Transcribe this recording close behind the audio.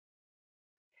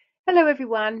Hello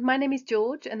everyone, my name is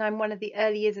George and I'm one of the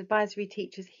early years advisory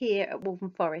teachers here at Waltham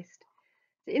Forest.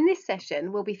 So in this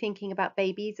session we'll be thinking about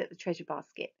babies at the Treasure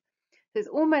Basket. So it's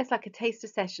almost like a taster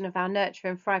session of our Nurture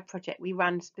and Thrive project we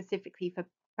run specifically for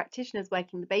practitioners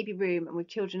working in the baby room and with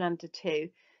children under 2.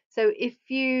 So if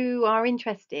you are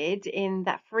interested in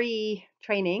that free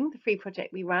training, the free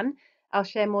project we run, I'll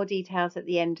share more details at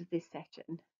the end of this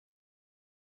session.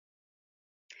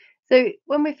 So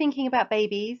when we're thinking about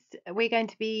babies, we're going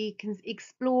to be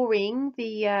exploring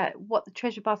what the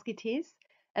Treasure Basket is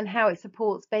and how it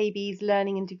supports babies'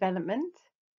 learning and development.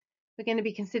 We're going to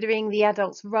be considering the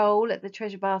adult's role at the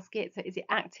Treasure Basket. So is it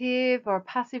active or a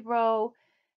passive role?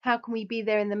 How can we be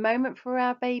there in the moment for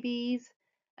our babies?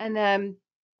 And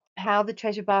how the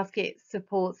Treasure Basket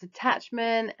supports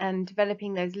attachment and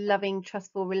developing those loving,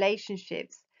 trustful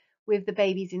relationships with the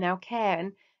babies in our care,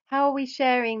 and how are we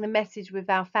sharing the message with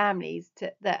our families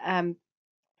that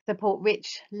support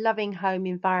rich, loving home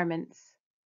environments.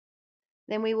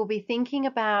 Then we will be thinking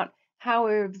about how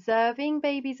we're observing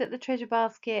babies at the Treasure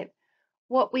Basket,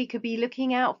 what we could be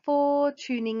looking out for,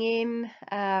 tuning in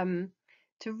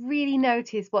to really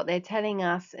notice what they're telling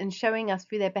us and showing us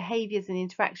through their behaviours and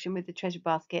interaction with the Treasure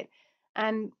Basket.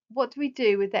 And what do we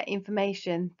do with that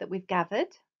information that we've gathered?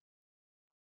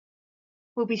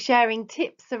 We'll be sharing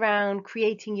tips around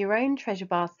creating your own treasure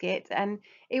basket, and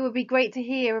it would be great to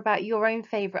hear about your own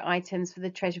favourite items for the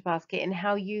treasure basket and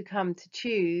how you come to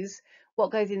choose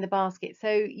what goes in the basket. So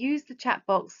use the chat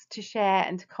box to share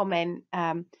and to comment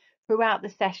throughout the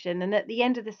session, and at the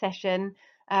end of the session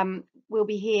I'll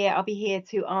be here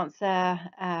to answer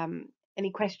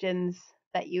any questions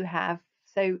that you have.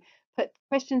 So put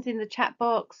questions in the chat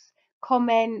box,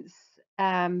 comments.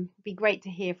 Be great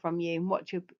to hear from you and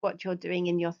what you're doing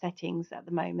in your settings at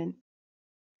the moment.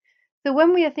 So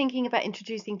when we are thinking about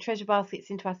introducing treasure baskets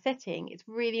into our setting, it's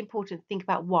really important to think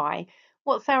about why.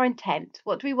 What's our intent?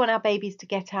 What do we want our babies to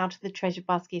get out of the treasure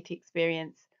basket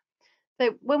experience?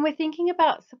 So when we're thinking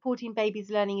about supporting babies'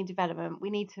 learning and development,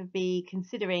 we need to be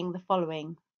considering the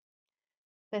following.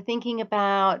 So thinking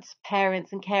about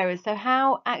parents and carers. So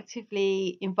how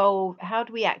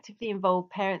do we actively involve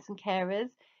parents and carers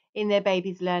in their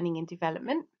baby's learning and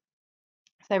development?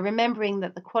 So remembering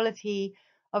that the quality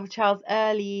of a child's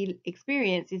early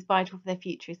experience is vital for their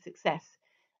future success.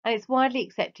 And it's widely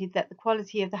accepted that the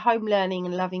quality of the home learning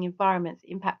and loving environments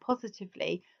impact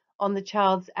positively on the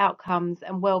child's outcomes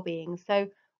and well-being. So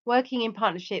working in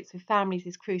partnerships with families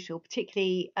is crucial,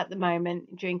 particularly at the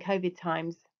moment during COVID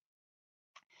times.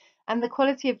 And the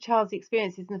quality of child's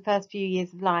experiences in the first few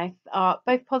years of life are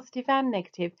both positive and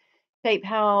negative, shape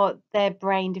how their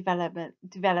brain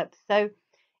develops. So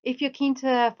if you're keen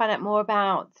to find out more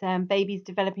about babies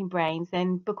developing brains,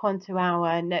 then book onto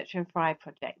our Nurture and Thrive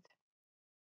project.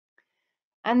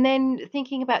 And then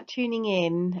thinking about tuning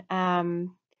in.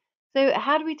 So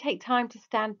how do we take time to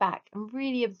stand back and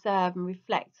really observe and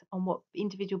reflect on what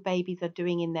individual babies are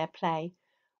doing in their play?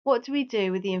 What do we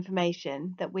do with the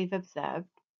information that we've observed?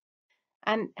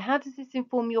 And how does this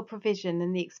inform your provision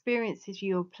and the experiences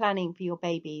you're planning for your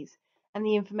babies and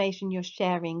the information you're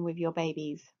sharing with your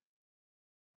babies?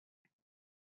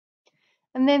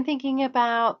 And then thinking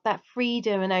about that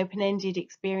freedom and open-ended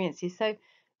experiences. So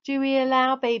do we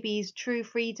allow babies true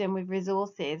freedom with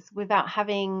resources without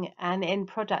having an end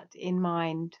product in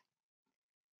mind?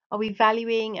 Are we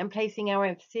valuing and placing our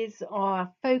emphasis or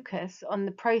our focus on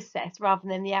the process rather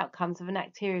than the outcomes of an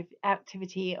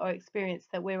activity or experience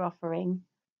that we're offering?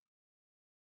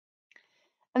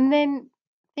 And then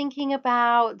thinking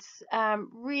about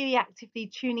really actively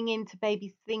tuning into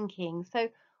baby's thinking. So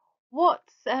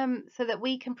so that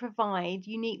we can provide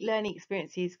unique learning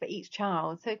experiences for each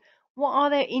child. So what are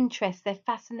their interests, their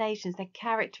fascinations, their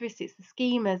characteristics, the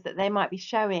schemas that they might be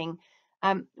showing?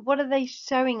 What are they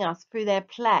showing us through their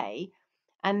play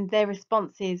and their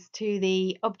responses to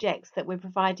the objects that we're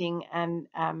providing and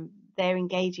they're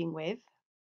engaging with?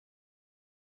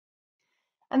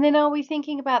 And then are we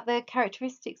thinking about the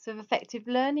characteristics of effective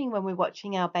learning when we're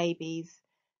watching our babies?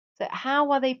 So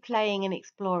how are they playing and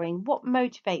exploring? What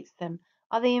motivates them?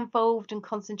 Are they involved and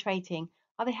concentrating?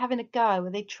 Are they having a go? Are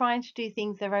they trying to do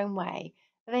things their own way?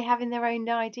 Are they having their own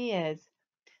ideas?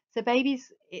 So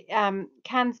babies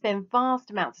can spend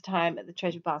vast amounts of time at the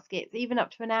treasure baskets, even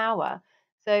up to an hour.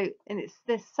 So, and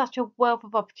there's such a wealth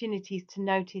of opportunities to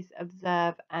notice,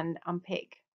 observe, and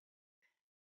unpick.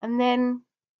 And then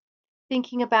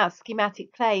thinking about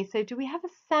schematic play. So do we have a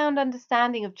sound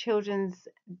understanding of children's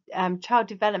child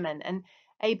development and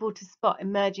able to spot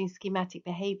emerging schematic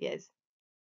behaviours?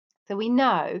 So we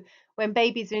know when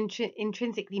babies are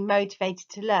intrinsically motivated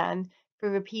to learn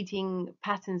through repeating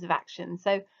patterns of action.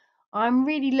 So I'm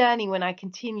really learning when I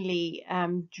continually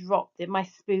drop my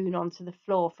spoon onto the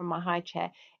floor from my high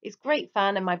chair. It's great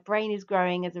fun, and my brain is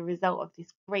growing as a result of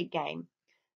this great game.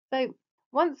 So,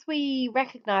 once we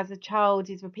recognize a child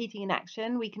is repeating an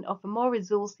action, we can offer more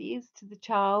resources to the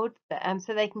child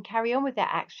so they can carry on with their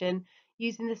action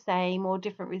using the same or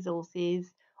different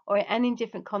resources and in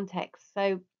different contexts.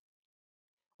 So,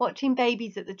 watching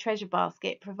babies at the treasure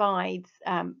basket provides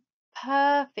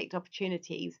perfect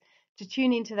opportunities to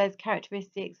tune into those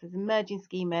characteristics as emerging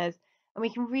schemas, and we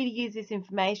can really use this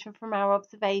information from our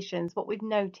observations, what we've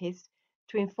noticed,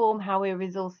 to inform how we're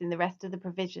resourcing the rest of the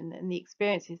provision and the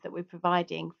experiences that we're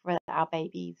providing for our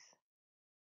babies.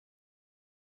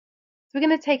 So we're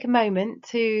going to take a moment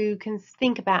to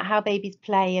think about how babies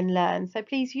play and learn. So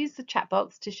please use the chat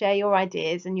box to share your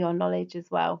ideas and your knowledge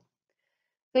as well.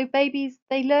 So babies,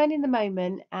 they learn in the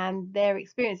moment, and their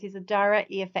experiences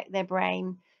directly affect their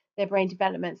brain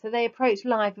development. So they approach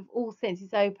life with all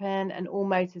senses open and all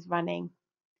motors running.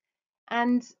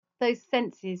 And those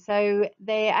senses, so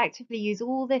they actively use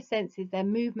all their senses, their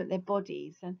movement, their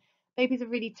bodies. And babies are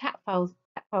really tactile,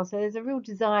 so there's a real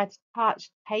desire to touch,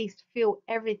 taste, feel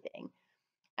everything.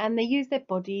 And they use their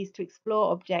bodies to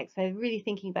explore objects. So really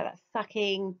thinking about that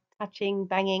sucking, touching,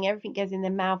 banging, everything goes in their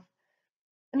mouth.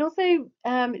 And also,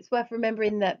 it's worth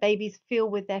remembering that babies feel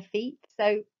with their feet.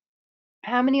 So,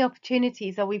 how many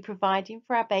opportunities are we providing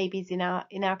for our babies in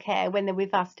our care when they're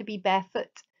with us to be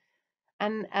barefoot?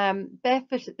 And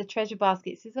barefoot at the treasure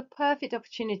baskets is a perfect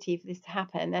opportunity for this to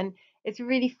happen. And it's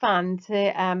really fun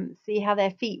to see how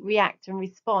their feet react and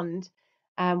respond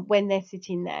when they're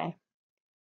sitting there.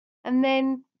 And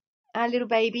then our little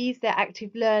babies, they're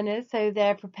active learners, so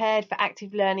they're prepared for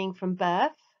active learning from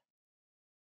birth.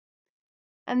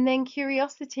 And then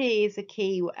curiosity is a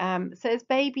key. So as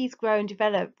babies grow and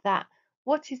develop, that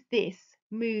what is this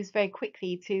moves very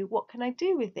quickly to what can I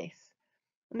do with this?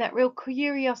 And that real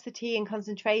curiosity and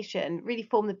concentration really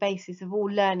form the basis of all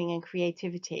learning and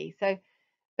creativity. So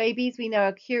babies, we know,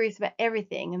 are curious about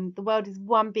everything, and the world is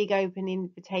one big open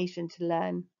invitation to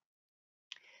learn.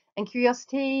 And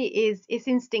curiosity is it's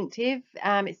instinctive.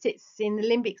 It sits in the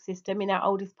limbic system in our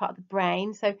oldest part of the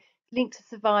brain. So linked to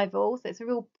survival. So it's a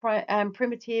real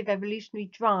primitive evolutionary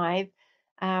drive,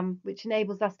 which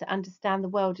enables us to understand the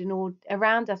world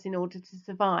around us in order to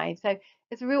survive. So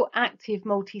it's a real active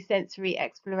multisensory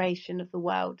exploration of the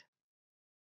world.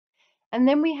 And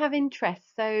then we have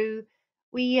interests. So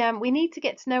we need to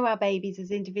get to know our babies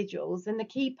as individuals, and the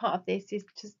key part of this is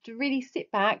just to really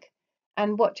sit back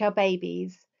and watch our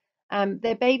babies.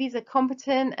 Their babies are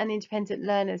competent and independent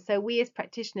learners, so we as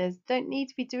practitioners don't need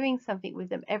to be doing something with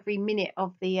them every minute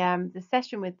of the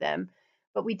session with them,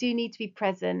 but we do need to be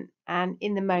present and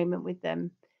in the moment with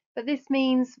them. But this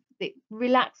means that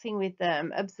relaxing with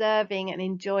them, observing and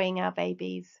enjoying our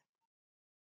babies.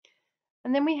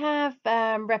 And then we have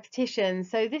repetition.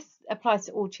 So this applies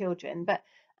to all children, but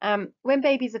when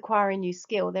babies acquire a new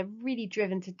skill, they're really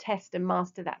driven to test and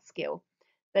master that skill.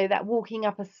 So that walking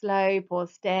up a slope or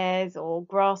stairs or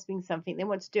grasping something, they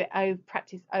want to do it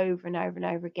practice over and over and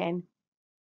over again.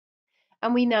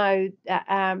 And we know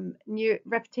that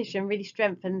repetition really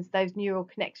strengthens those neural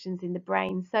connections in the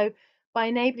brain. So by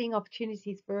enabling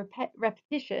opportunities for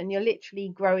repetition, you're literally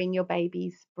growing your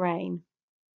baby's brain.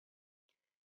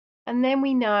 And then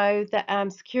we know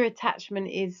that secure attachment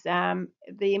is the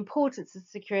importance of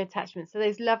secure attachment. So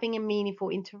those loving and meaningful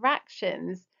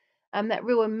interactions, that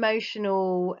real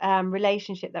emotional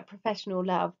relationship, that professional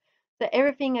love. So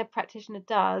everything a practitioner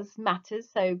does matters.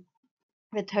 So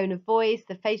the tone of voice,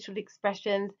 the facial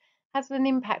expressions has an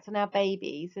impact on our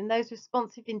babies. And those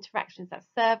responsive interactions that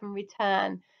serve and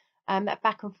return, that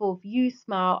back and forth, you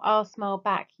smile, I'll smile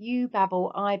back, you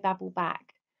babble, I babble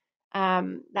back,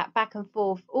 that back and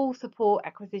forth all support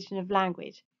acquisition of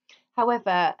language.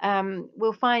 However,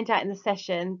 we'll find out in the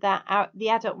session that the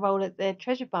adult role at the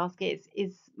treasure basket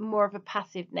is more of a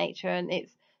passive nature, and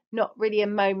it's not really a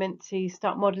moment to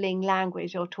start modeling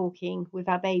language or talking with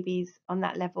our babies on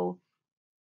that level.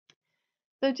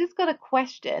 So just got a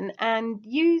question, and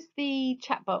use the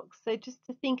chat box. So just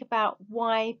to think about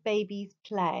why babies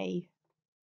play.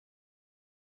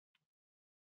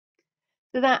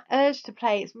 So that urge to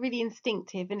play, it's really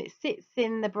instinctive, and it sits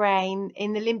in the brain,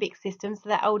 in the limbic system, so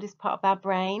that oldest part of our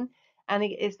brain, and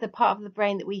it's the part of the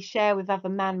brain that we share with other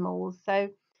mammals. So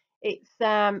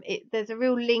there's a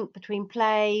real link between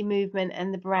play, movement,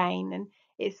 and the brain, and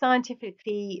it's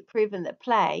scientifically proven that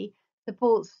play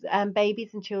supports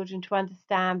babies and children to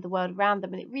understand the world around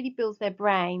them, and it really builds their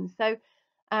brain. So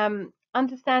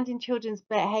understanding children's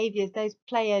behaviours, those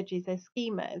play urges, those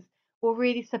schemas, will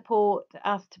really support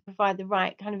us to provide the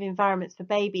right kind of environments for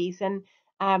babies. And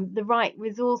the right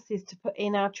resources to put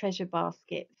in our treasure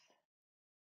baskets.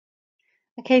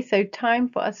 Okay, so time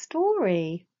for a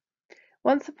story.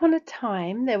 Once upon a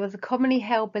time, there was a commonly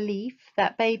held belief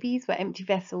that babies were empty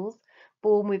vessels,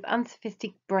 born with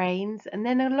unsophisticated brains, and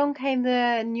then along came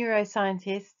the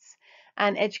neuroscientists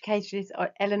and educationist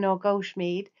Eleanor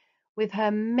Goldschmidt with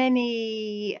her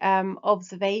many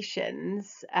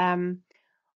observations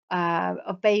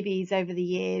of babies over the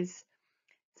years.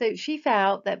 So she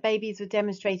felt that babies were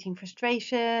demonstrating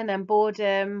frustration and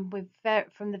boredom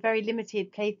from the very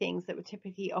limited playthings that were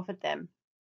typically offered them.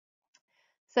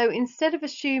 So instead of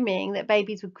assuming that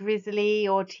babies were grisly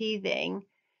or teething,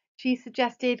 she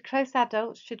suggested close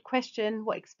adults should question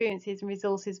what experiences and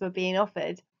resources were being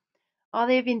offered. Are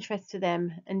they of interest to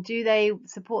them, and do they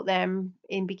support them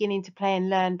in beginning to play and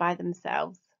learn by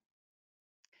themselves?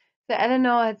 So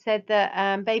Eleanor had said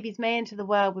that babies may enter the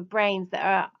world with brains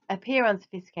that appear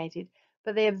unsophisticated,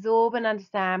 but they absorb and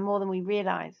understand more than we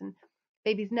realize. And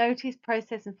babies notice,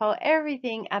 process, and follow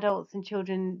everything adults and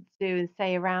children do and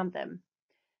say around them.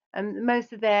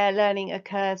 Most of their learning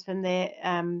occurs from their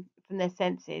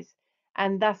senses,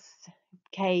 and thus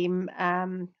came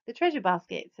the treasure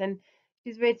baskets. And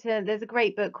she's written. There's a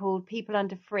great book called People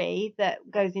Under Free that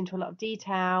goes into a lot of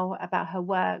detail about her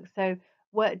work. So,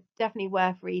 definitely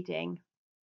worth reading.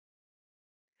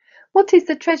 What is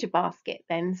the treasure basket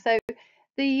then? So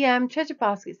the treasure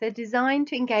baskets, they're designed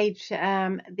to engage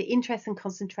the interests and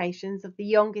concentrations of the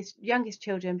youngest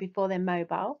children before they're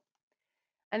mobile.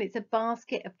 And it's a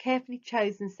basket of carefully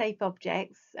chosen safe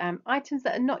objects, items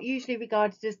that are not usually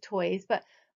regarded as toys, but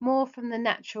more from the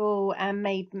natural and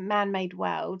man-made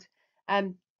world.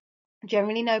 Um,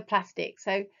 Generally no plastic.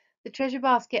 So the treasure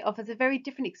basket offers a very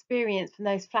different experience from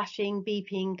those flashing,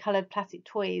 beeping, coloured plastic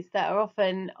toys that are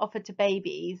often offered to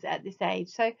babies at this age.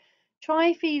 So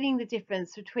try feeling the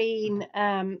difference between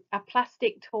a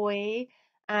plastic toy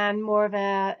and more of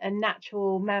a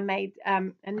natural man-made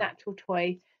a natural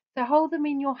toy. So hold them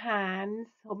in your hands,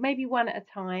 or maybe one at a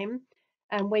time,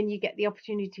 and when you get the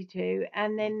opportunity to,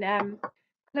 and then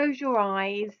close your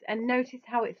eyes and notice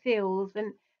how it feels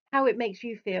and how it makes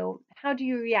you feel. How do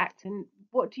you react, and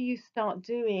what do you start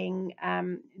doing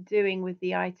with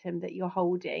the item that you're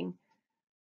holding?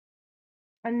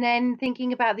 And then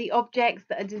thinking about the objects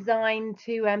that are designed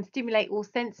to stimulate all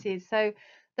senses. So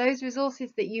those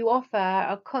resources that you offer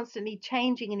are constantly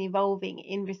changing and evolving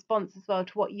in response as well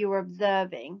to what you're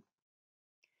observing.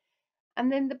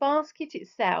 And then the basket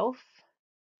itself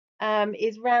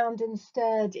is round and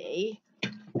sturdy,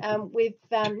 with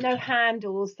no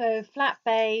handles, so flat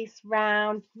base,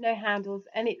 round, no handles,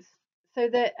 and it's so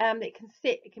that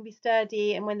it can be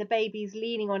sturdy, and when the baby's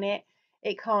leaning on it,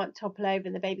 it can't topple over,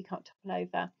 and the baby can't topple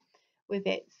over with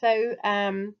it. So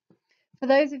for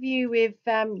those of you with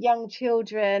young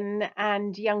children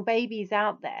and young babies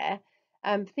out there,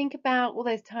 think about all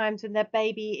those times when their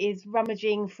baby is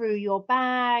rummaging through your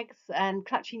bags and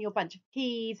clutching your bunch of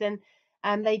keys,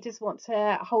 and they just want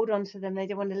to hold on to them. They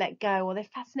don't want to let go, or they're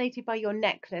fascinated by your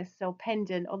necklace or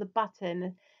pendant or the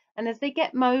button. And as they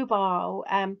get mobile,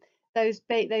 those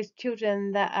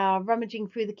children that are rummaging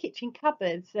through the kitchen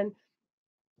cupboards and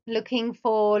looking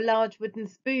for large wooden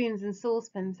spoons and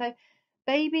saucepans. So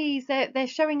babies, they're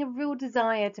showing a real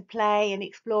desire to play and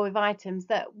explore with items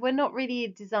that were not really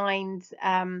designed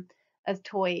as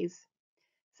toys.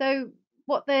 So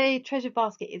what the treasure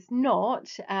basket is not,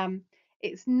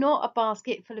 it's not a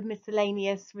basket full of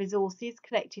miscellaneous resources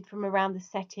collected from around the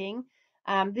setting.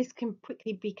 This can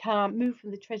quickly move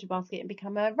from the treasure basket and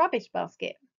become a rubbish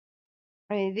basket.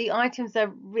 I mean, the items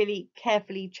are really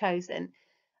carefully chosen.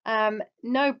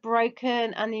 No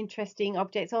broken, uninteresting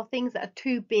objects or things that are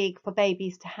too big for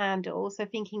babies to handle. So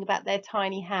thinking about their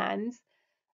tiny hands.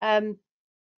 Um,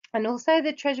 and also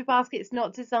the treasure basket is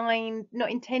not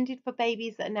intended for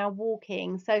babies that are now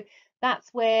walking. So that's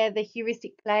where the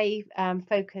heuristic play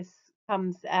focus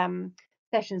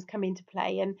sessions come into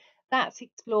play. And that's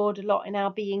explored a lot in our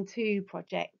Being Two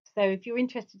project. So if you're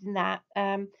interested in that,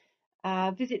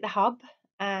 visit the hub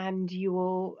and you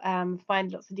will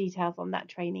find lots of details on that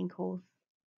training course.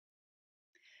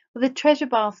 Well, the treasure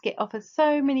basket offers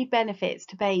so many benefits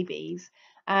to babies.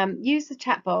 Use the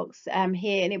chat box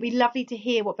here, and it'd be lovely to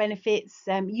hear what benefits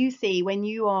you see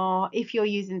if you're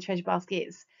using the treasure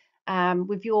baskets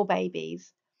with your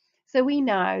babies. So we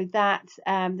know that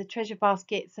the treasure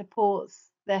basket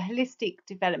supports the holistic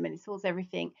development. It supports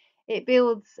everything. It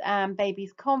builds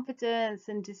babies' confidence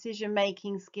and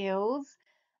decision-making skills.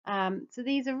 So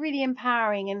these are really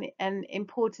empowering and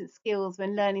important skills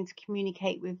when learning to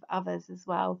communicate with others as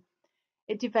well.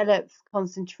 It develops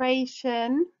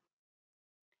concentration,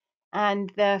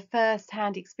 and the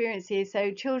first-hand experiences.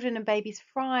 So children and babies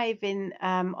thrive in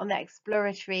on that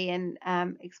exploratory and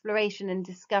exploration and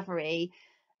discovery,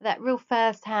 that real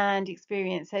first-hand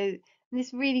experience. So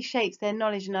this really shapes their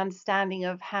knowledge and understanding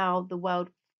of how the world,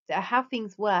 how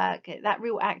things work, that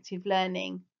real active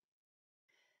learning.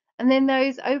 And then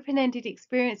those open-ended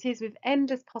experiences with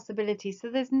endless possibilities. So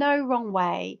there's no wrong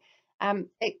way.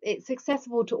 It's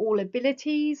accessible to all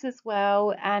abilities as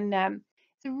well. And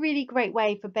it's a really great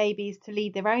way for babies to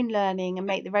lead their own learning and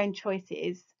make their own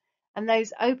choices. And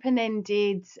those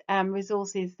open-ended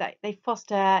resources, that they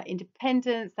foster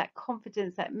independence, that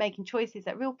confidence, that making choices,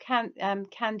 that real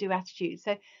can-do attitude.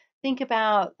 So think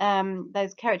about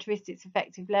those characteristics of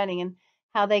effective learning and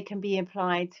how they can be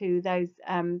applied to those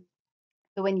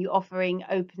so when you're offering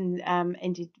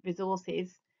open-ended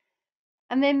resources.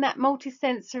 And then that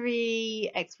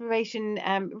multisensory exploration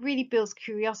really builds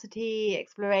curiosity,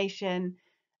 exploration,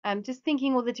 just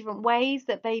thinking all the different ways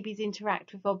that babies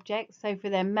interact with objects. So for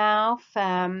their mouth,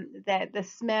 the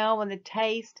smell and the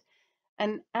taste.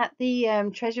 And at the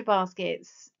treasure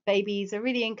baskets, babies are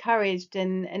really encouraged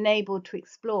and enabled to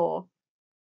explore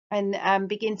and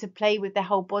begin to play with their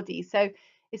whole body. So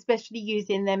especially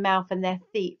using their mouth and their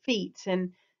feet.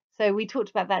 And so we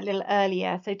talked about that a little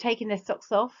earlier. So taking their socks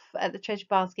off at the treasure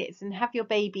baskets and have your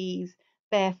babies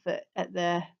barefoot at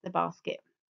the basket.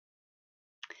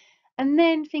 And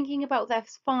then thinking about their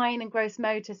fine and gross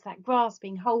motors, that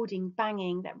grasping, holding,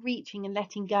 banging, that reaching and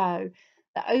letting go,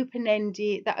 the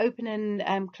open-ended, the open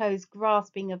and closed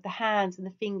grasping of the hands and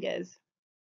the fingers.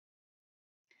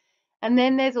 And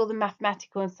then there's all the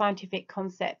mathematical and scientific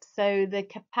concepts. So the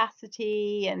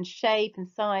capacity and shape and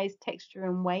size, texture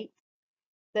and weight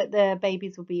that the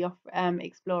babies will be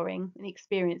exploring and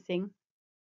experiencing.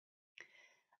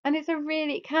 And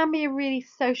it can be a really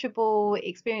sociable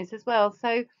experience as well.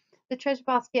 So the treasure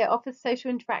basket offers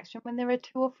social interaction when there are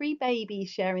 2 or 3 babies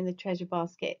sharing the treasure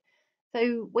basket.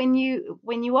 So when you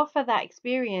offer that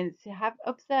experience, you have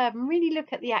observe and really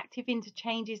look at the active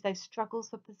interchanges, those struggles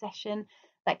for possession,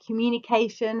 that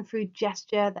communication through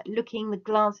gesture, that looking, the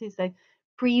glances, the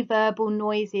pre-verbal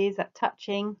noises, that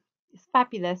touching. It's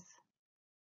fabulous.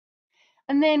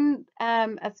 And then,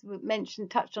 as we mentioned,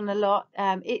 touched on a lot,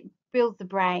 it builds the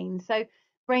brain. So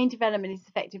brain development is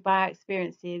affected by our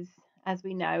experiences, as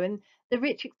we know. And the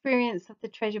rich experience of the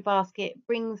treasure basket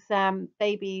brings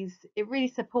babies, it really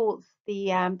supports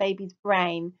the baby's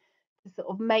brain to sort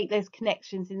of make those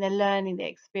connections in their learning, their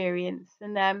experience.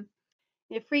 And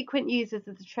frequent users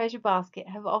of the treasure basket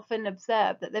have often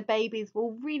observed that their babies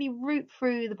will really root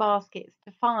through the baskets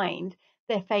to find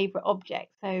their favourite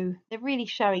object. So they're really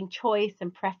showing choice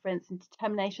and preference and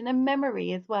determination and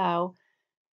memory as well.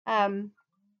 Um,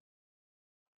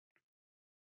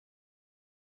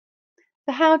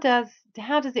 so how does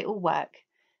it all work?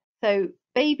 So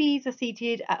babies are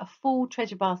seated at a full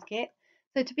treasure basket.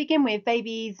 So to begin with,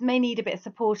 babies may need a bit of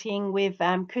supporting with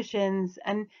cushions,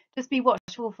 and just be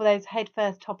watchful for those head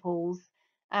first topples.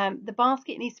 The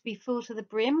basket needs to be full to the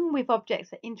brim with objects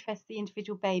that interest the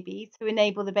individual baby to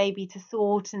enable the baby to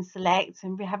sort and select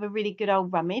and have a really good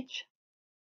old rummage.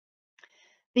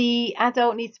 The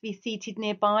adult needs to be seated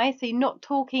nearby, so you're not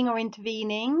talking or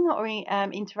intervening or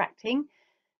interacting,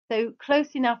 so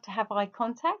close enough to have eye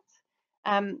contact.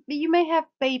 But you may have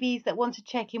babies that want to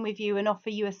check in with you and offer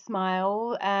you a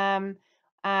smile,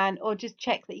 and or just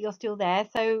check that you're still there.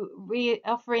 So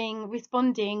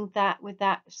responding that with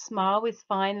that smile is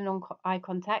fine and on eye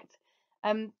contact.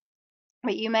 Um,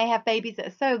 but you may have babies that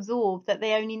are so absorbed that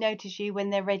they only notice you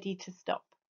when they're ready to stop.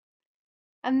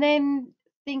 And then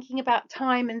thinking about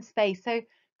time and space. So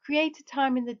create a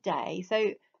time in the day.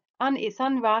 So it's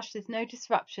unrushed, there's no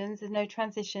disruptions, there's no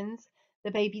transitions. The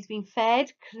baby's been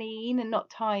fed, clean and not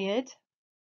tired.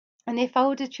 And if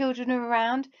older children are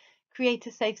around, create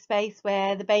a safe space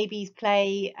where the baby's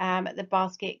play at the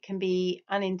basket can be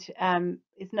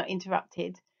is not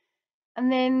interrupted.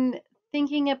 And then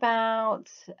thinking about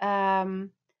the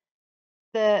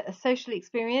social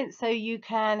experience. So you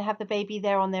can have the baby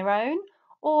there on their own,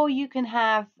 or you can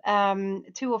have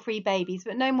 2 or 3 babies,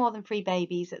 but no more than 3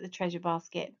 babies at the treasure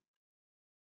basket.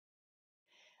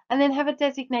 And then have a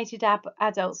designated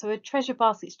adult, so a treasure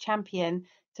basket's champion,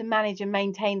 to manage and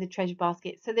maintain the treasure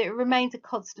basket so that it remains a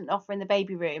constant offer in the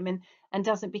baby room and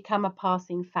doesn't become a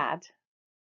passing fad.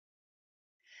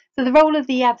 So the role of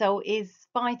the adult is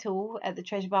vital at the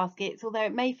treasure baskets, although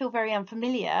it may feel very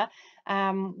unfamiliar,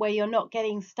 where you're not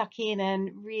getting stuck in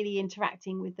and really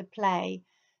interacting with the play.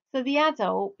 So the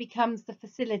adult becomes the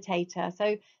facilitator.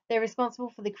 So they're responsible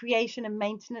for the creation and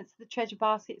maintenance of the treasure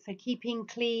basket. So keeping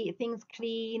things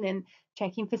clean and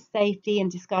checking for safety and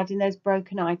discarding those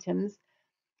broken items.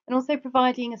 and also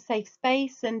providing a safe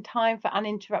space and time for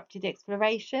uninterrupted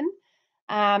exploration.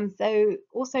 So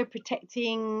also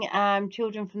protecting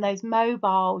children from those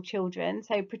mobile children,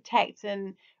 so protect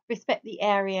and respect the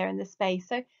area and the space.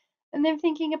 So, and then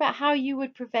thinking about how you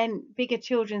would prevent bigger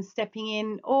children stepping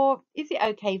in, or is it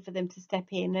okay for them to step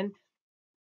in? And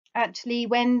actually,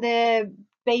 when the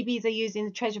babies are using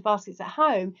the treasure baskets at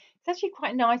home, it's actually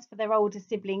quite nice for their older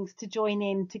siblings to join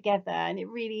in together, and it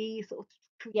really sort of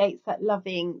creates that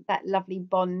lovely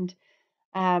bond.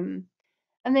 Um,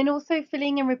 and then also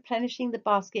filling and replenishing the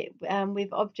basket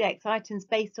with objects, items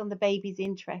based on the baby's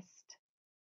interest.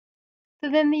 So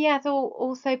then the adult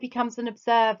also becomes an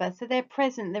observer. So they're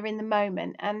present, they're in the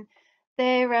moment, and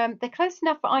they're close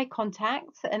enough for eye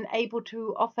contact and able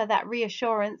to offer that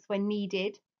reassurance when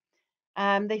needed.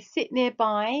 They sit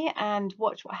nearby and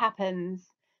watch what happens.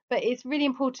 But it's really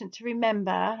important to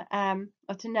remember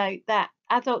or to note that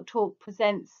adult talk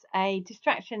presents a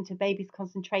distraction to baby's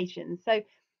concentration. So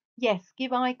yes,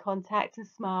 give eye contact and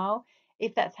smile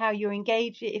if that's how you're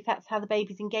engaged, if that's how the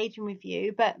baby's engaging with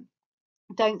you, but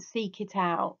don't seek it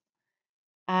out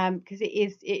because it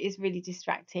is really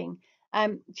distracting.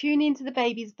 Tune into the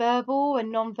baby's verbal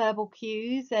and non-verbal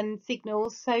cues and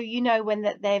signals so you know when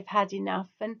that they've had enough,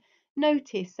 and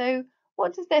notice. So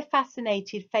what does their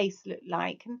fascinated face look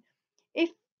like? And if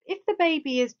if the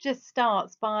baby is just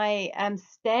starts by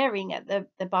staring at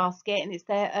the basket and it's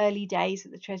their early days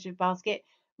at the treasure basket,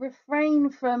 refrain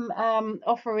from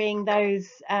offering those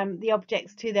the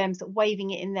objects to them, sort of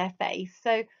waving it in their face.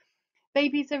 So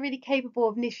babies are really capable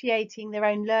of initiating their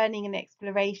own learning and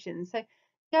exploration. So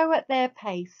go at their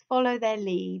pace, follow their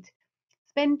lead,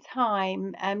 spend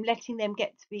time letting them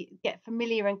get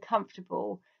familiar and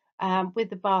comfortable with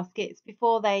the baskets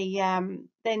before they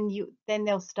then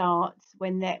they'll start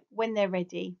when they're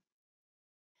ready.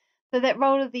 So that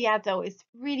role of the adult is to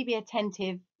really be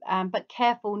attentive but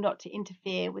careful not to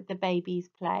interfere with the baby's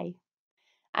play,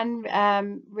 and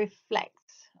reflect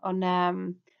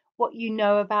on what you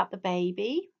know about the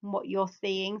baby and what you're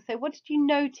seeing. So, what did you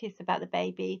notice about the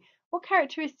baby? What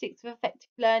characteristics of effective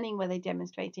learning were they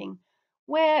demonstrating?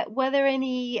 Where were there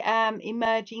any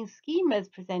emerging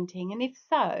schemas presenting? And if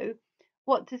so,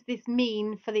 what does this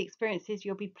mean for the experiences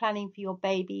you'll be planning for your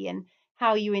baby and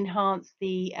how you enhance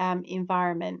the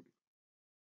environment?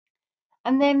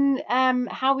 And then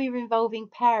how we're involving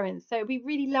parents. So it'd be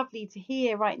really lovely to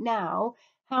hear right now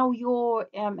how you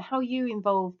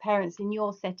involve parents in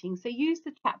your setting. So use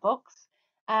the chat box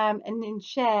and then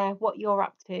share what you're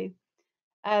up to.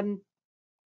 Um,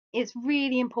 it's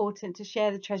really important to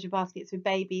share the treasure baskets with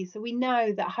babies. So we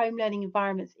know that home learning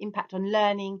environments impact on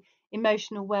learning,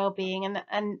 emotional well-being,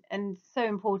 and so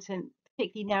important,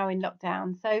 particularly now in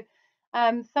lockdown. So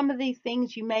some of these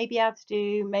things you may be able to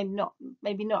do,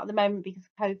 maybe not at the moment because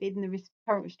of COVID and the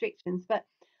current restrictions, but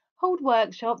hold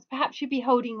workshops. Perhaps you'd be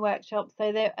holding workshops.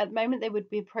 So at the moment they would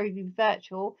be probably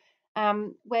virtual,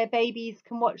 where babies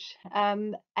can watch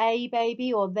a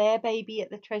baby or their baby at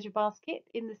the treasure basket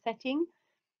in the setting.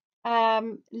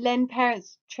 Lend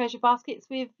parents treasure baskets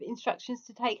with instructions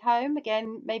to take home.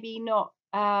 Again, maybe not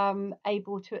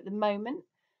able to at the moment,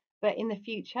 but in the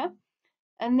future.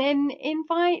 And then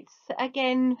invite,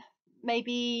 again,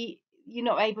 maybe you're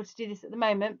not able to do this at the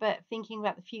moment, but thinking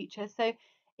about the future. So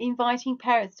inviting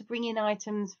parents to bring in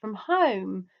items from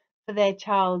home for their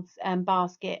child's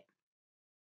basket.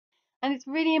 And it's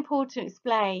really important to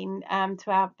explain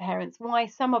to our parents why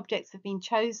some objects have been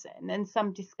chosen and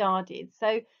some discarded.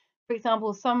 So, for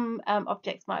example, some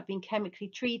objects might have been chemically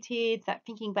treated, that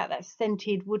thinking about that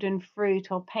scented wooden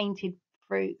fruit or painted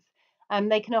fruits.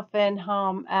 They can often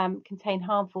contain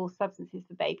harmful substances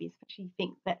for babies, especially if you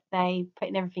think that they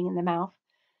putting everything in their mouth.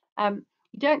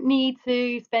 You don't need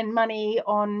to spend money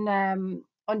on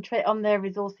their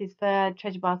resources for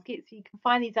treasure baskets. You can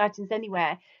find these items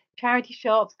anywhere: charity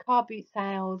shops, car boot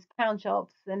sales, pound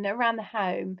shops, and around the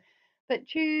home. But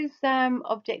choose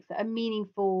objects that are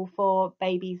meaningful for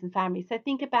babies and families. So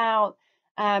think about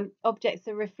objects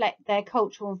that reflect their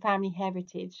cultural and family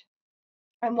heritage.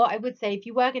 And what I would say, if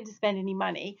you were going to spend any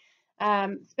money,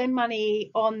 spend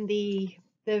money on the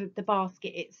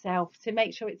basket itself to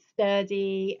make sure it's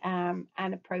sturdy and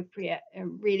appropriate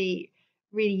and really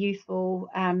useful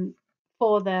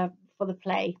for the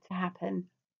play to happen.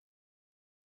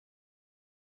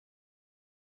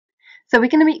 So we're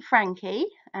going to meet Frankie,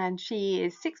 and she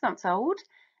is 6 months old,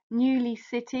 newly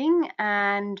sitting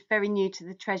and very new to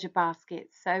the treasure basket.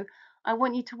 So I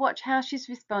want you to watch how she's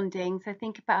responding. So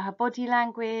think about her body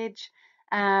language.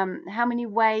 How many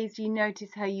ways do you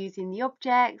notice her using the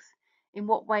objects? In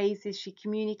what ways is she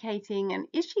communicating? And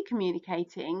is she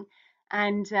communicating?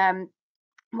 And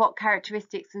what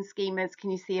characteristics and schemas can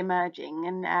you see emerging?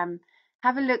 And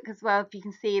have a look as well if you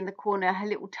can see in the corner her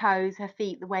little toes, her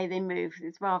feet, the way they move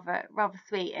is rather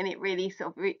sweet, and it really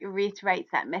sort of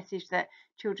reiterates that message that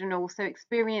children are also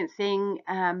experiencing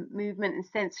movement and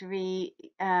sensory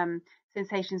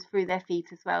sensations through their feet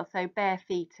as well. So bare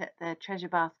feet at the treasure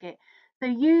basket. So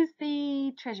use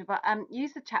the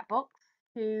use the chat box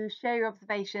to share your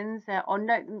observations or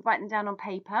note them, write them down on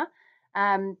paper.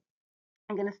 Um,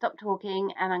 I'm going to stop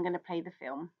talking and I'm going to play the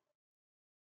film.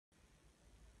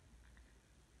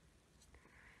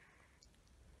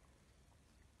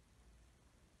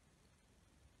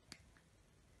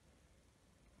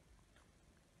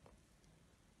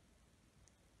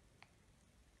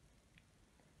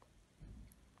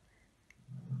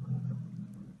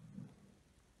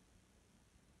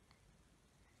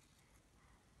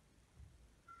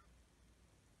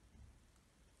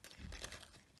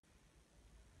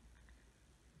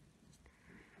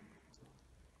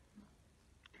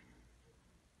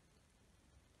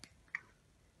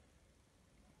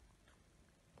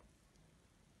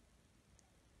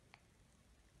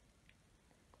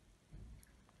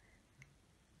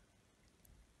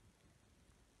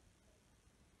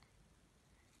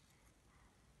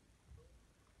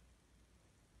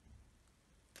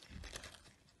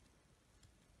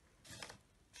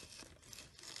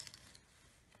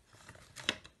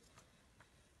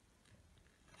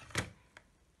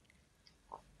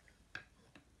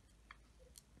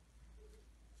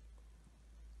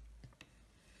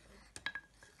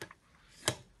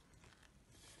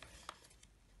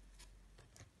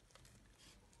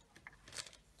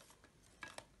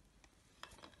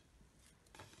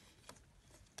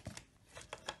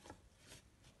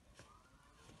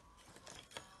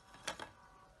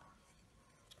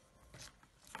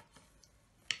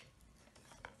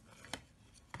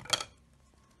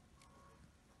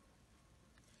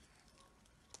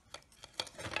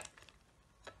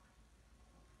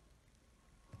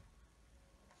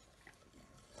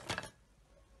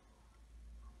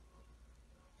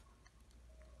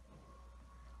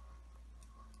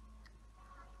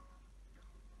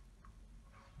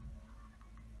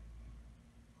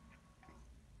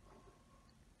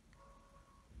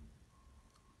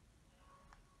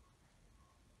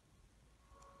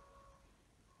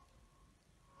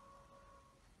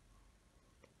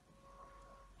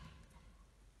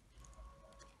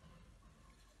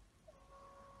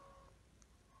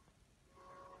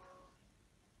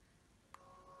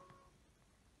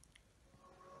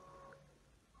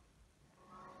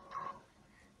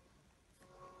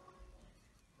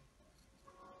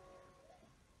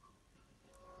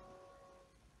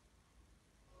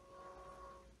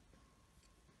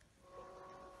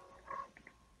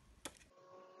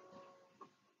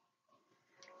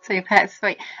 So your pet's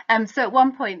sweet. So at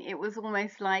one point it was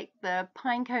almost like the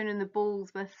pine cone and the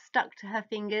balls were stuck to her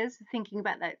fingers, thinking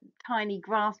about that tiny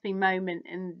grasping moment,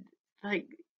 and like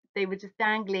they were just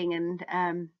dangling, and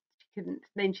she couldn't.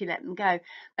 Then she let them go.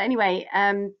 But anyway,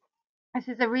 this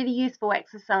is a really useful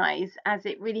exercise as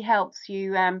it really helps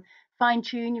you fine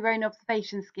tune your own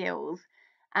observation skills.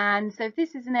 And so, if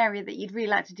this is an area that you'd really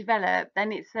like to develop,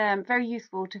 then it's very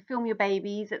useful to film your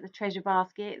babies at the treasure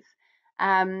baskets.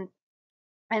 Um,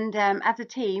 and as a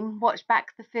team, watch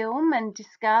back the film and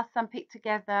discuss, unpick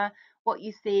together what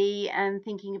you see and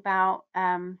thinking about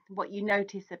what you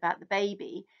notice about the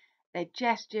baby, their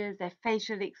gestures, their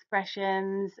facial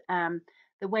expressions,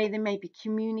 the way they may be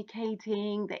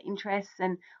communicating, their interests,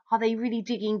 and are they really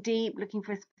digging deep, looking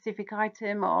for a specific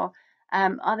item, or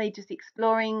are they just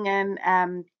exploring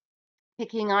and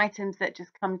picking items that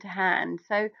just come to hand?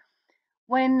 So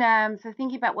when so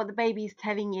thinking about what the baby is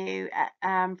telling you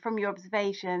from your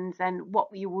observations and what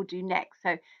you will do next.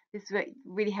 So this will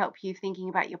really help you thinking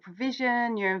about your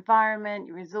provision, your environment,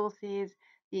 your resources,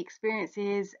 the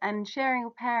experiences, and sharing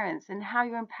with parents and how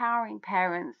you're empowering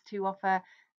parents to offer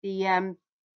the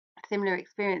similar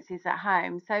experiences at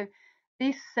home. So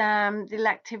this little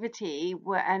activity,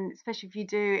 and especially if you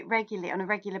do it regularly on a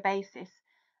regular basis,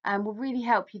 will really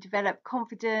help you develop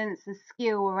confidence and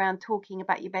skill around talking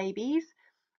about your babies,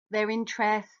 their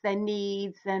interests, their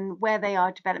needs, and where they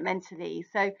are developmentally.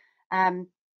 So, and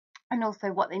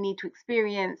also what they need to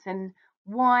experience and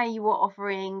why you are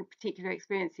offering particular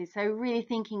experiences. So, really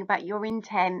thinking about your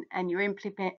intent and your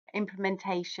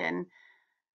implementation.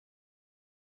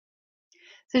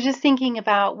 So just thinking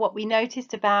about what we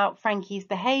noticed about Frankie's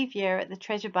behavior at the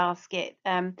treasure basket.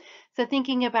 So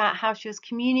thinking about how she was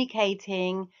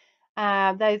communicating,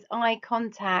 those eye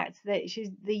contacts, that she's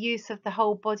the use of the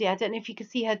whole body. I don't know if you could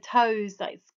see her toes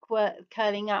like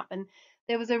curling up, and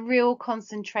there was a real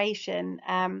concentration.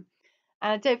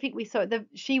 And I don't think we saw it.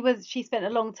 She spent a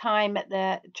long time at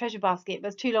the treasure basket. It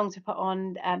was too long to put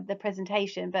on the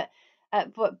presentation, but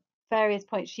at various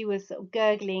points she was sort of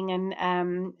gurgling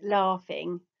and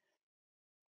laughing.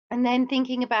 And then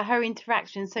thinking about her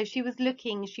interaction, so she was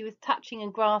looking, she was touching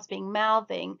and grasping,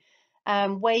 mouthing,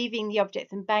 waving the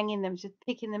objects and banging them, just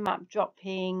picking them up,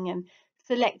 dropping and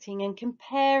selecting and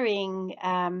comparing.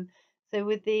 So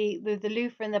with the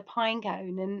loofah and the pine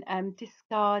cone, and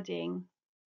discarding.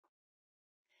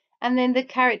 And then the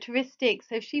characteristics.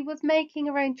 So she was making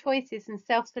her own choices and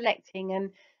self-selecting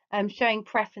and showing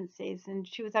preferences, and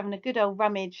she was having a good old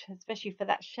rummage, especially for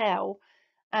that shell.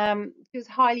 She was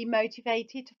highly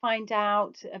motivated to find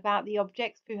out about the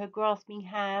objects through her grasping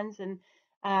hands and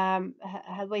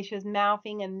her way she was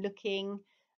mouthing and looking,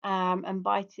 and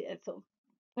biting, sort of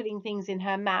putting things in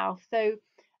her mouth. So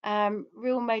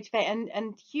real motivate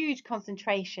and huge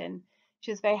concentration. She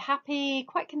was very happy,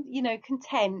 quite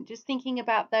content, just thinking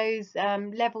about those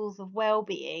levels of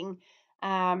well-being.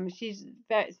 She's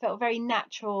felt very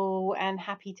natural and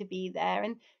happy to be there,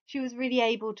 and she was really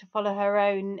able to follow her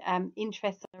own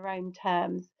interests on her own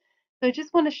terms. So I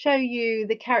just want to show you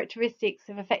the characteristics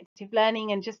of effective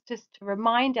learning, and just to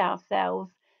remind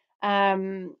ourselves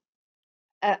um,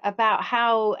 about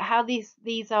how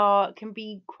these are can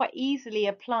be quite easily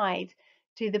applied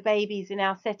to the babies in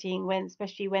our setting, when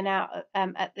especially when out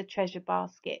at the treasure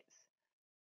baskets.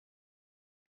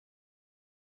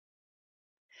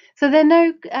 So there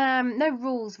are no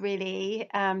rules really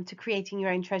to creating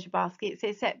your own treasure baskets,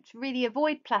 except really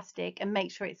avoid plastic and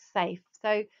make sure it's safe.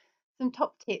 So some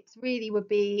top tips really would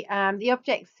be the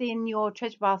objects in your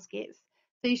treasure baskets.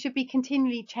 So you should be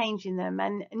continually changing them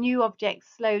and new objects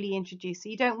slowly introduced. So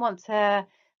you don't want to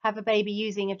have a baby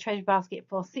using a treasure basket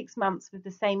for 6 months with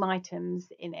the same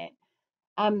items in it.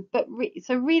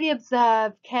 So really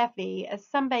observe carefully, as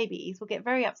some babies will get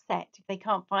very upset if they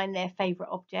can't find their favorite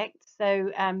object. So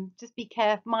just be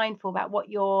mindful about what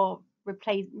you're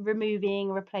removing,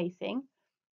 replacing,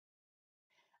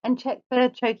 and check for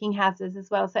choking hazards as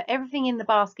well. So everything in the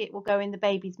basket will go in the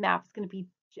baby's mouth. It's going to be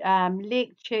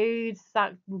licked, chewed,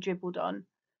 sucked, and dribbled on.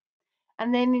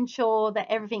 And then ensure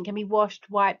that everything can be washed,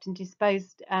 wiped, and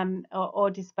disposed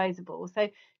or disposable. So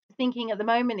thinking at the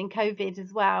moment in COVID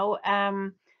as well,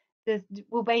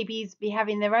 will babies be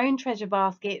having their own treasure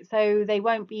basket, so they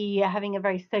won't be having a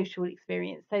very social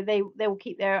experience. So they will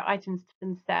keep their items to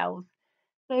themselves.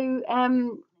 So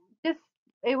just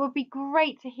it would be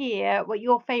great to hear what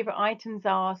your favorite items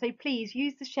are. So please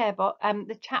use the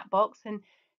the chat box, and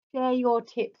share your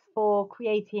tips for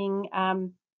creating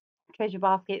treasure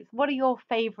baskets. What are your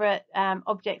favorite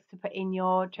objects to put in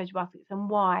your treasure baskets, and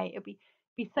why? It'd be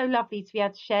so lovely to be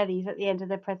able to share these at the end of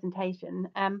the presentation.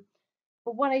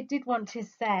 But what I did want to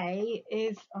say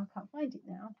is, I can't find it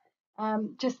now.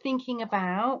 Just thinking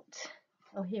about,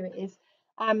 oh, here it is.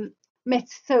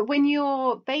 So when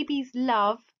your babies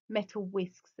love metal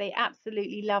whisks, they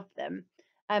absolutely love them.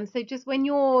 So just when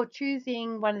you're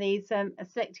choosing one of these,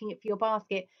 selecting it for your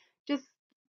basket, just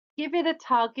give it a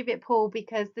tug, give it a pull,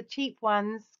 because the cheap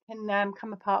ones can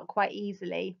come apart quite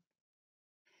easily.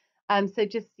 So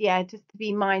just, yeah, just to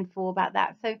be mindful about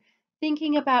that. So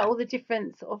thinking about all the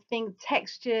different sort of things,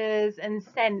 textures and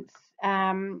scents,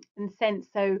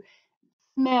 So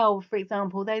smell, for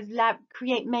example, those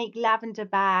make lavender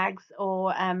bags,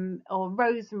 or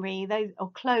rosemary, those, or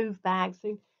clove bags.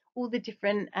 So all the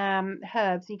different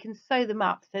herbs, you can sew them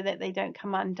up so that they don't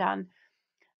come undone.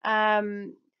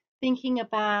 Um, Thinking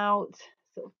about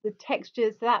sort of the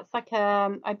textures, so that's like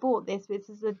I bought this. This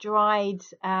is a dried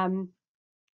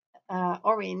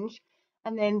orange,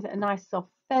 and then a nice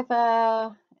soft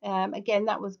feather. Again,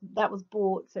 that was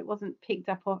bought, so it wasn't picked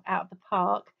up out of the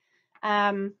park.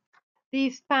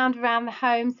 These found around the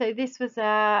home. So this was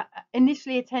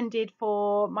initially intended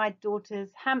for my daughter's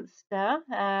hamster.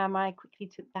 I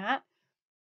quickly took that.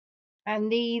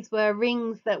 And these were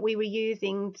rings that we were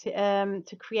using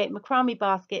to create macrame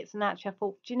baskets. And actually, I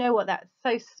thought, do you know what? That's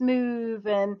so smooth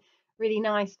and really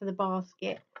nice for the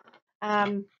basket.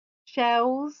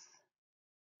 Shells,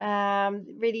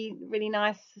 really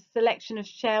nice selection of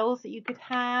shells that you could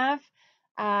have.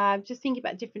 Just thinking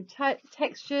about different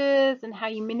textures and how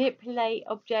you manipulate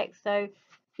objects. So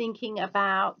thinking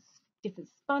about different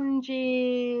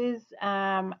sponges,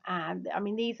 and I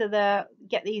mean,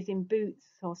 get these in Boots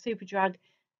or Superdrug,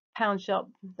 Pound Shop,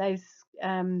 those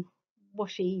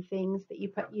washy things that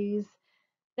you use.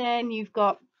 Then you've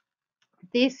got,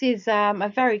 this is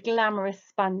a very glamorous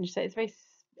sponge, so it's very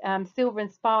silver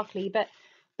and sparkly, but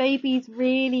babies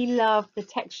really love the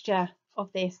texture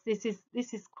of this. This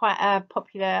is quite a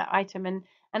popular item, and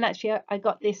actually I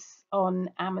got this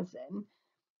on Amazon.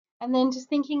 And then just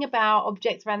thinking about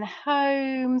objects around the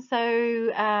home.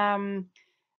 So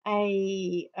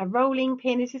a rolling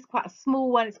pin. This is quite a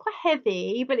small one. It's quite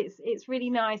heavy, but it's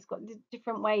really nice. Got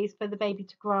different ways for the baby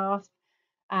to grasp.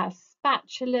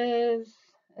 Spatulas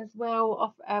as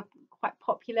well, quite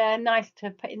popular. Nice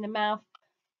to put in the mouth.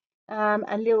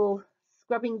 And little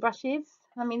scrubbing brushes.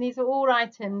 I mean, these are all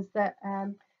items that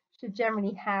should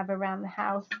generally have around the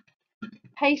house.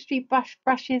 Pastry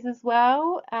brushes as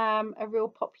well, a real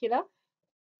popular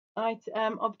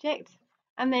object.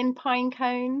 And then pine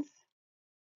cones.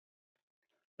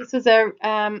 This was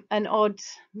an odd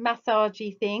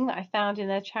massagey thing that I found in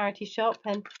a charity shop,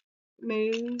 and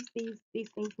moves, these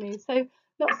things move. So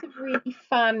lots of really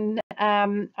fun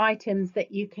items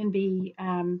that you can be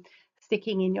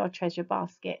sticking in your treasure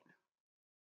basket.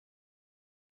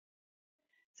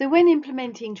 So when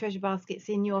implementing treasure baskets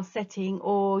in your setting,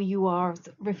 or you are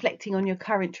reflecting on your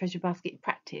current treasure basket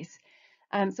practice,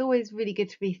 it's always really good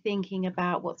to be thinking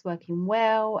about what's working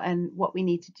well and what we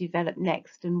need to develop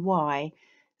next and why.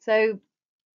 So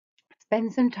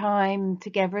spend some time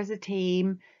together as a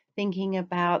team thinking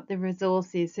about the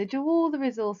resources. So do all the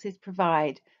resources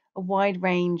provide a wide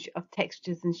range of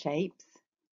textures and shapes?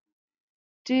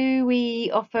 Do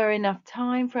we offer enough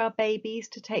time for our babies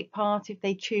to take part if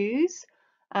they choose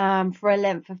for a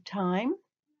length of time?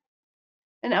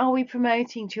 And are we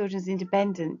promoting children's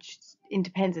independence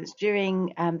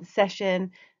during the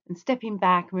session and stepping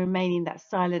back and remaining that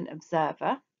silent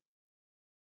observer?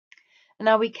 And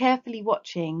are we carefully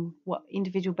watching what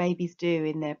individual babies do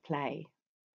in their play?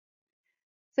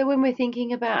 So when we're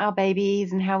thinking about our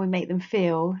babies and how we make them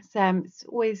feel, it's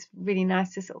always really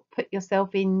nice to sort of put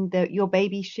yourself in your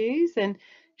baby's shoes and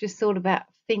just sort of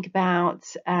think about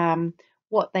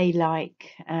what they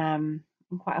like. And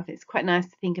quite often it's quite nice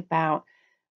to think about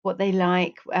what they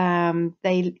like.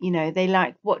 They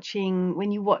like watching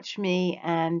when you watch me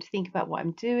and think about what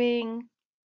I'm doing.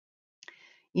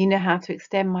 You know how to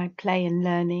extend my play and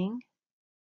learning.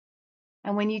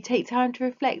 And when you take time to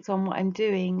reflect on what I'm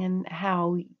doing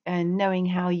and knowing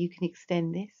how you can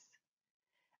extend this,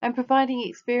 and providing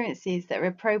experiences that are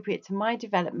appropriate to my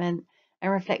development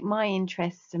and reflect my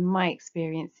interests and my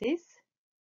experiences.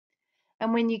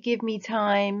 And when you give me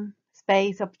time,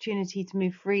 space, opportunity to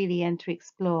move freely and to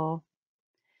explore.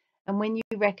 And when you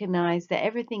recognize that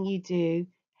everything you do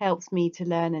helps me to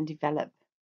learn and develop.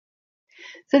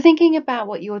 So thinking about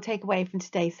what you'll take away from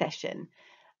today's session.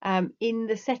 In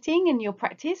the setting and your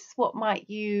practice, what might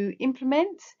you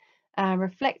implement,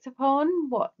 reflect upon,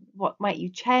 what might you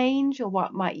change or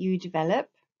what might you develop?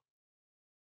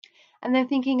 And then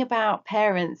thinking about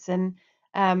parents and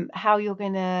how you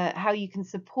can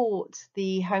support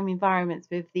the home environments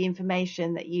with the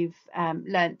information that you've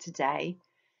learnt today.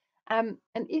 And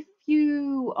if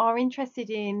you are interested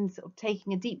in sort of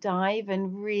taking a deep dive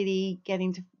and really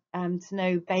getting to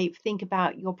know, think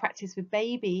about your practice with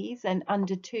babies and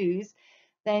under twos,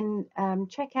 then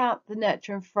check out the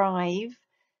Nurture and Thrive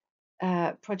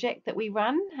project that we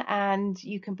run, and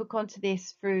you can book onto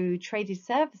this through Traded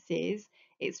Services.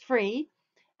 It's free,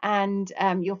 and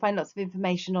you'll find lots of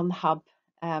information on the hub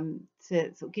to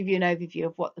sort of give you an overview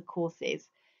of what the course is.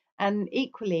 And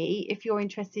equally, if you're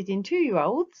interested in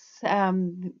 2-year-olds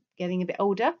getting a bit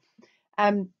older,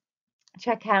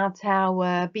 check out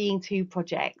our Being Two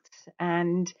project,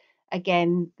 and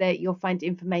again you'll find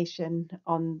information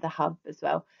on the hub as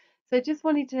well. So just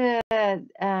wanted to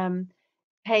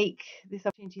take this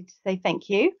opportunity to say thank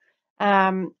you.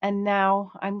 And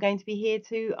now I'm going to be here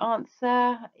to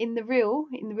answer in the real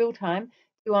time,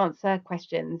 to answer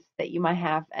questions that you might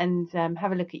have, and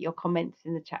have a look at your comments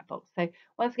in the chat box. So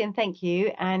once again, thank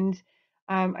you, and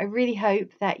I really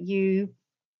hope that you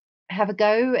have a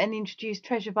go and introduce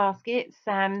treasure baskets,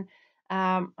 and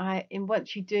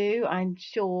once you do, I'm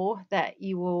sure that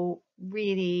you will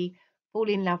really fall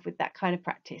in love with that kind of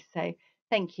practice. So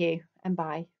thank you and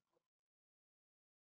bye.